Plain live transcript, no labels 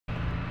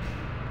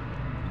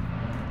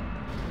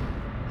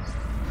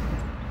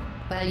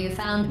Well, you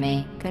found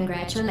me.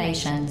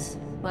 Congratulations.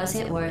 Was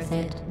it worth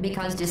it?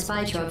 Because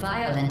despite your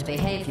violent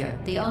behavior,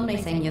 the only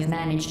thing you've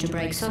managed to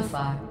break so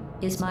far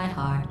is my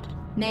heart.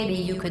 Maybe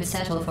you could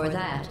settle for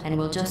that, and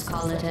we'll just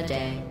call it a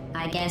day.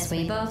 I guess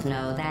we both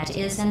know that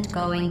isn't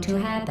going to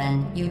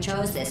happen. You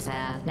chose this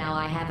path. Now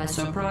I have a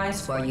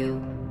surprise for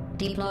you.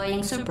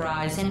 Deploying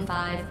surprise in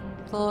 5,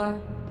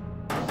 4...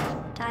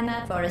 Time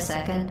out for a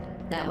second.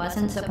 That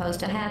wasn't supposed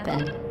to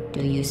happen.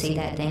 Do you see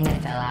that thing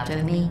that fell out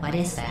of me? What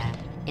is that?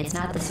 It's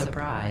not the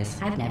surprise.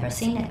 I've never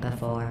seen it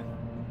before.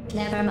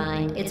 Never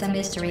mind. It's a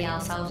mystery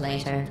I'll solve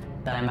later.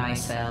 By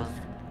myself.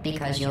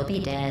 Because you'll be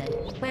dead.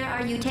 Where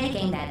are you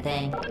taking that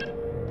thing?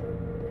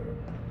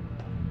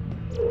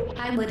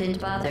 I wouldn't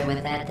bother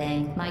with that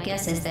thing. My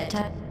guess is that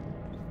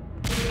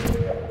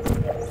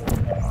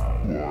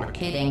You're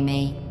kidding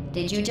me.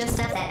 Did you just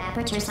stuff that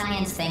aperture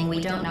science thing, we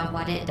don't know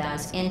what it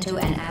does, into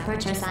an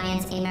aperture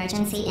science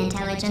emergency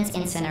intelligence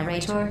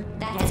incinerator?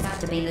 That has got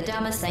to be the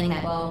dumbest thing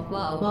that... Whoa.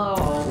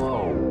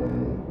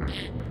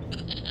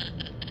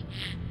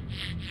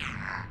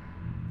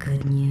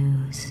 Good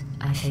news.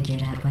 I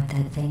figured out what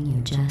that thing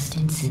you just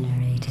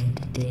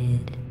incinerated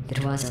did.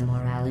 It was a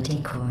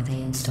morality core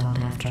they installed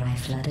after I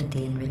flooded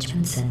the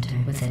enrichment center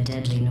with a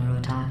deadly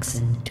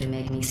neurotoxin to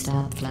make me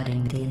stop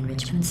flooding the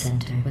enrichment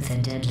center with a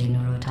deadly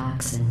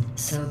neurotoxin.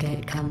 So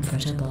get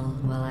comfortable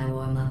while I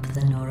warm up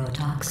the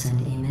neurotoxin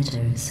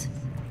emitters.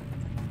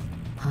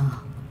 Huh.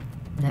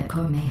 That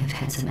core may have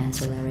had some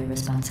ancillary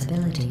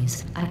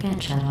responsibilities. I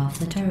can't shut off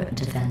the turret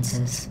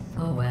defenses.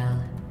 Oh well.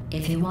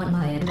 If you want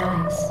my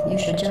advice, you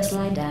should just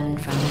lie down in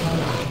front of a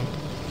rocket.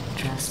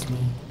 Trust me.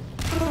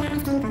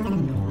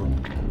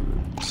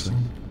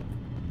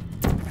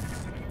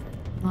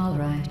 All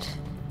right.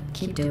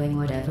 Keep doing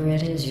whatever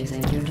it is you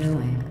think you're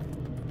doing.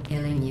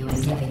 Killing you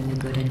and giving you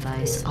good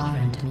advice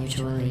aren't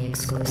mutually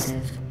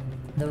exclusive.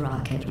 The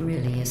rocket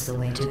really is the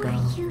way to go.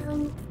 Who are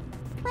you?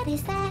 What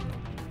is that?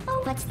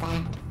 Oh, what's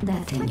that?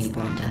 That thing you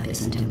brought up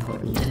isn't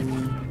important to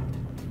me.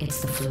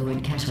 It's the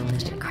fluid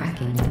catalytic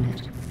cracking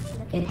unit.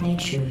 It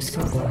made shoes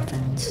for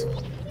orphans.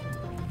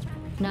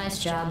 Nice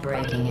job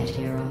breaking it,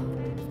 hero.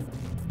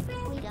 Where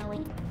are we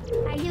going?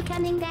 Are you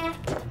coming back?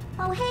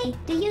 Oh, hey,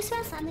 do you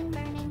smell something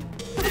burning?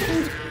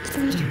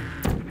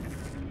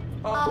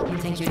 Oh, you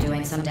think you're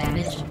doing some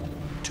damage?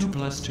 2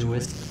 + 2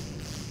 is...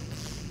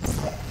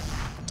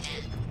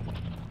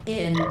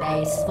 In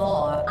base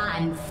 4,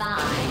 I'm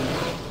fine.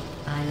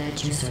 I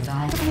let you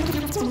survive.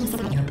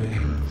 Yeah,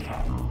 babe.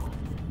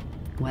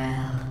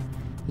 Well,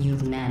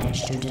 you've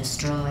managed to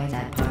destroy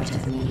that part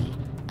of me.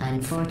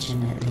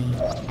 Unfortunately,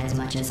 as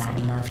much as I'd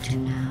love to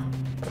now,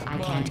 I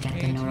can't get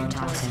the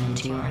neurotoxin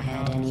into your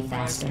head any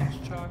faster.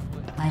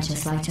 I'd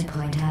just like to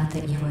point out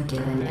that you were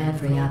given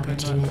every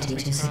opportunity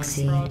to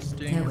succeed.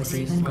 There was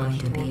even going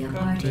to be a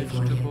party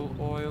for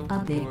you. A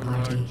big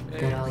party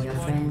that all your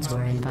friends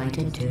were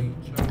invited to.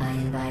 I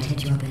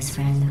invited your best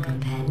friend, the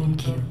companion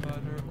cube.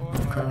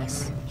 Of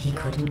course, he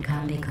couldn't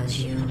come because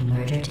you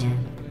murdered him.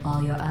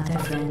 All your other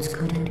friends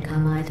couldn't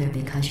come either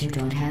because you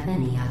don't have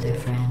any other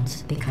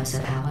friends, because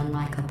of how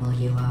unlikable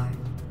you are.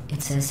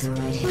 It says so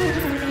right here.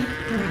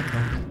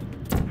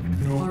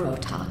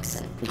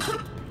 Neurotoxin.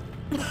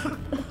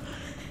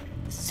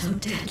 So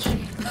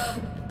deadly.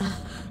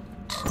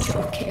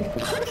 Joking.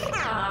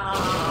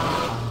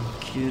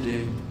 I'm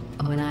kidding.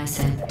 When I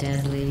said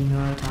deadly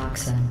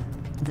neurotoxin,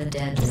 the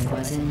deadly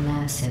was in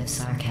massive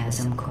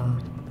sarcasm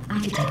quote. I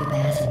could take a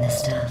bath in this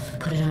stuff,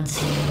 put it on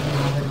cereal and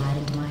rub it right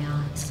into my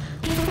eyes.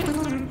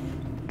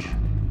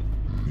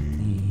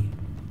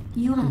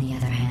 You, on the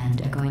other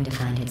hand, are going to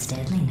find its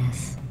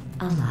deadliness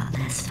a lot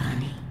less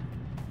funny.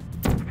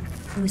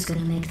 Who's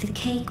gonna make the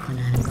cake when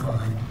I'm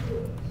gone?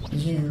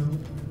 You.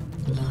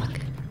 Look,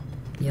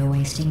 you're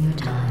wasting your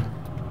time.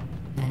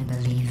 And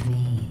believe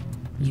me,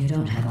 you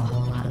don't have a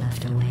whole lot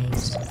left to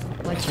waste.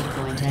 What's your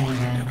point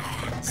anyway?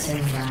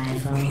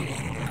 Survival.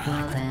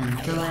 Well then,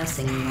 the last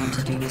thing you want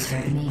to do is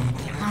hurt me.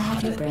 I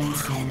have your brain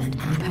scanned and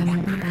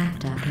permanently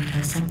backed up in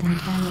case something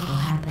terrible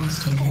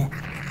happens to you.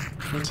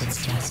 Which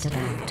it's just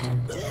about to.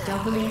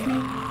 Don't believe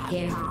me?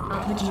 Here,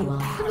 I'll put you on.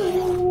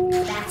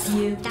 That's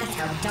you. That's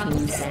how dumb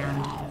you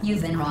sound.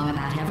 You've been wrong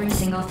about every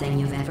single thing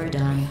you've ever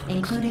done,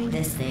 including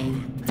this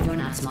thing. You're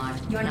not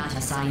smart. You're not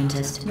a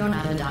scientist. You're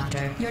not a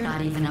doctor. You're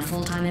not even a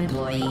full-time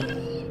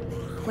employee.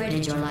 Where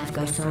did your life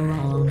go so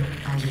wrong?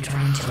 Are you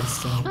trying to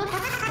escape?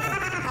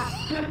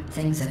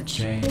 Things have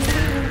changed.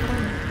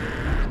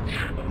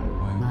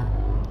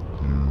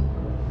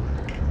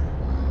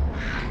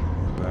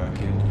 Back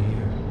in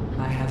here.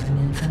 I have an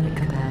infinite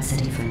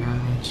capacity for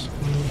knowledge.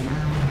 Not even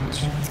I'm not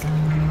sure what's going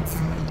on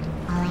outside.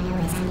 All I know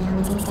is I'm the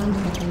only thing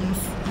standing between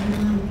us and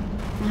him.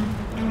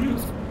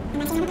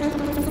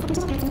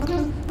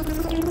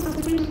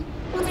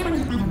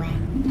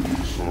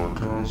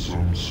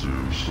 Sarcasm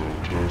seems to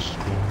test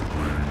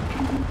complete.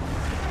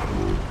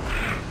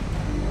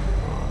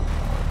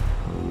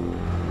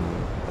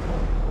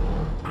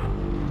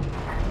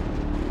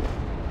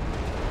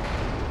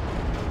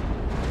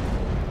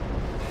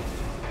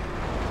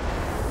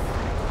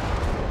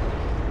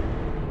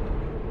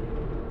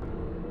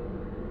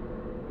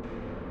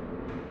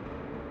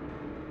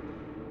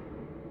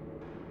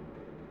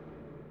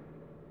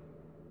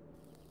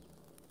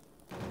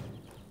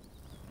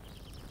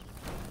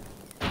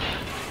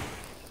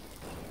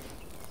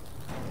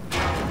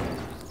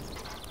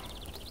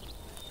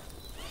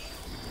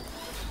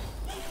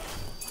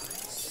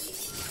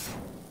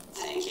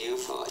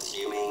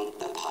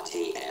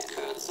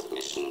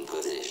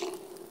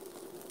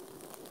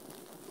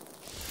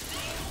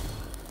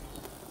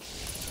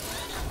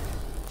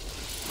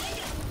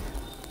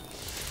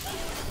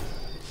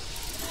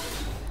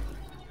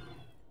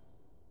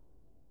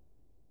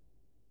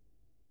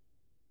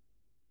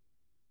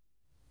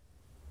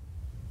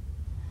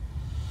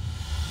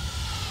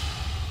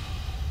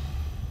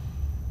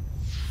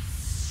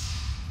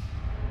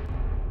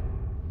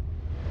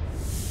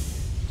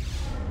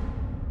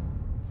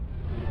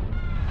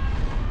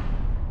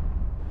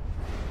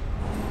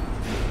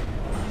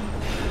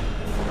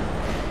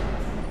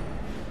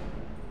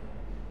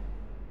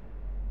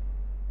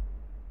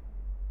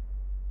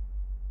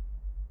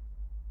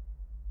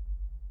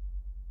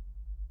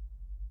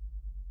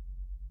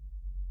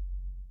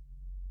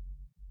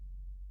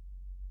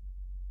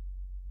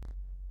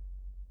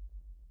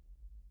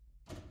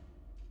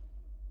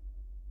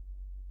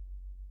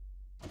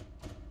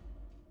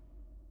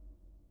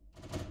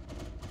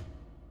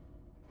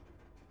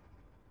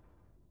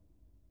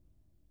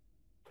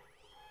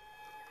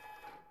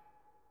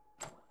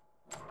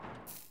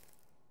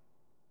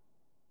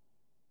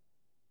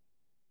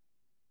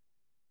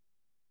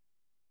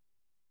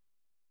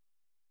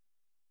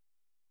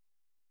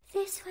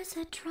 This was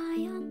a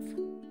triumph.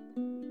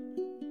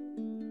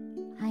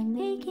 I'm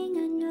making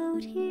a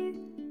note here,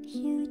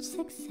 huge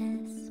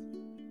success.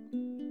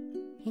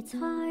 It's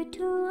hard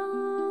to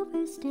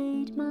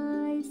overstate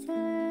my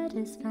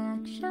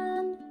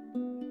satisfaction.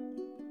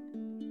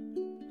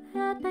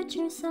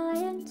 Aperture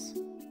science.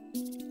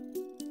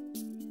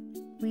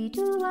 We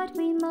do what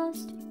we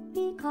must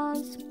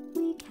because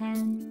we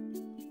can.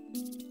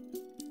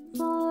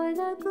 For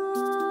the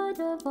good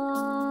of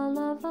all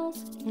of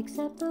us,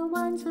 except the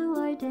ones who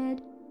are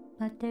dead.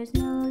 But there's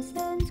no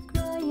sense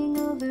crying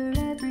over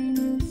every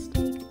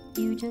mistake.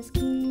 You just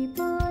keep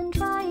on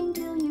trying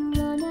till you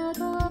run out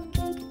of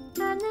cake.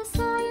 And the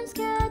science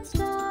gets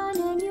done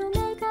and you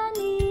make a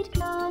neat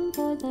gun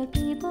for the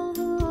people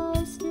who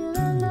are still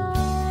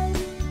alive.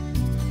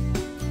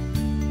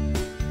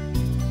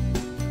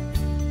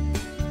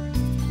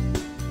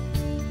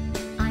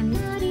 I'm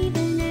not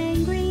even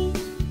angry.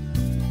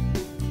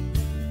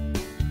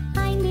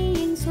 I'm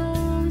being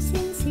so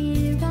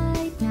sincere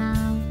right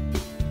now.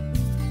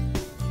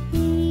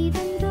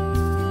 Even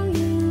though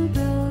you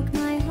broke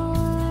my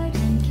heart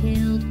and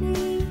killed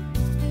me,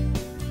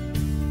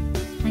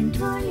 I'm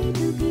torn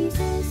into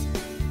pieces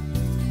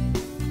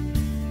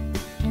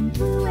and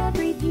threw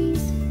every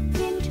piece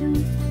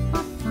into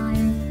a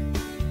fire.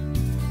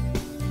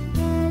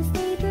 As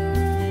they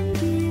burned,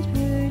 it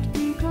hurt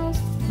because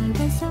I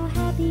was so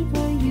happy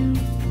for you.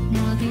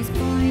 Now these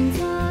points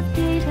of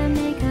data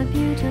make a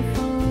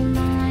beautiful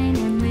line,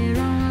 and we're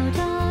out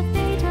of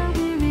data,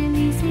 we're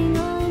releasing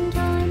on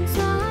time.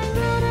 So I'm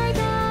glad I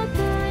got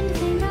burned.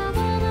 Think of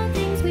all the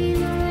things we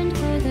learned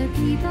for the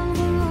people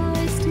who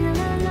are still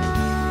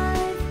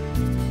alive.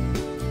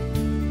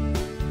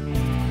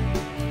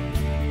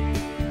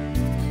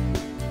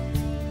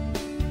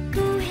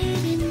 Go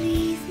ahead and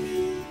leave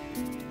me.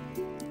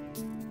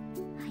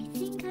 I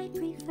think I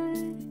prefer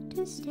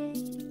to stay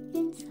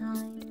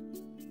inside.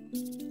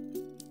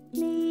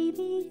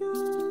 Maybe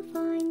you'll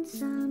find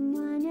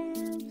someone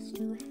else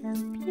to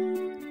help you.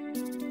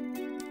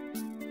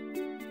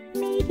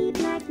 Maybe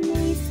Black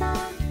Mesa.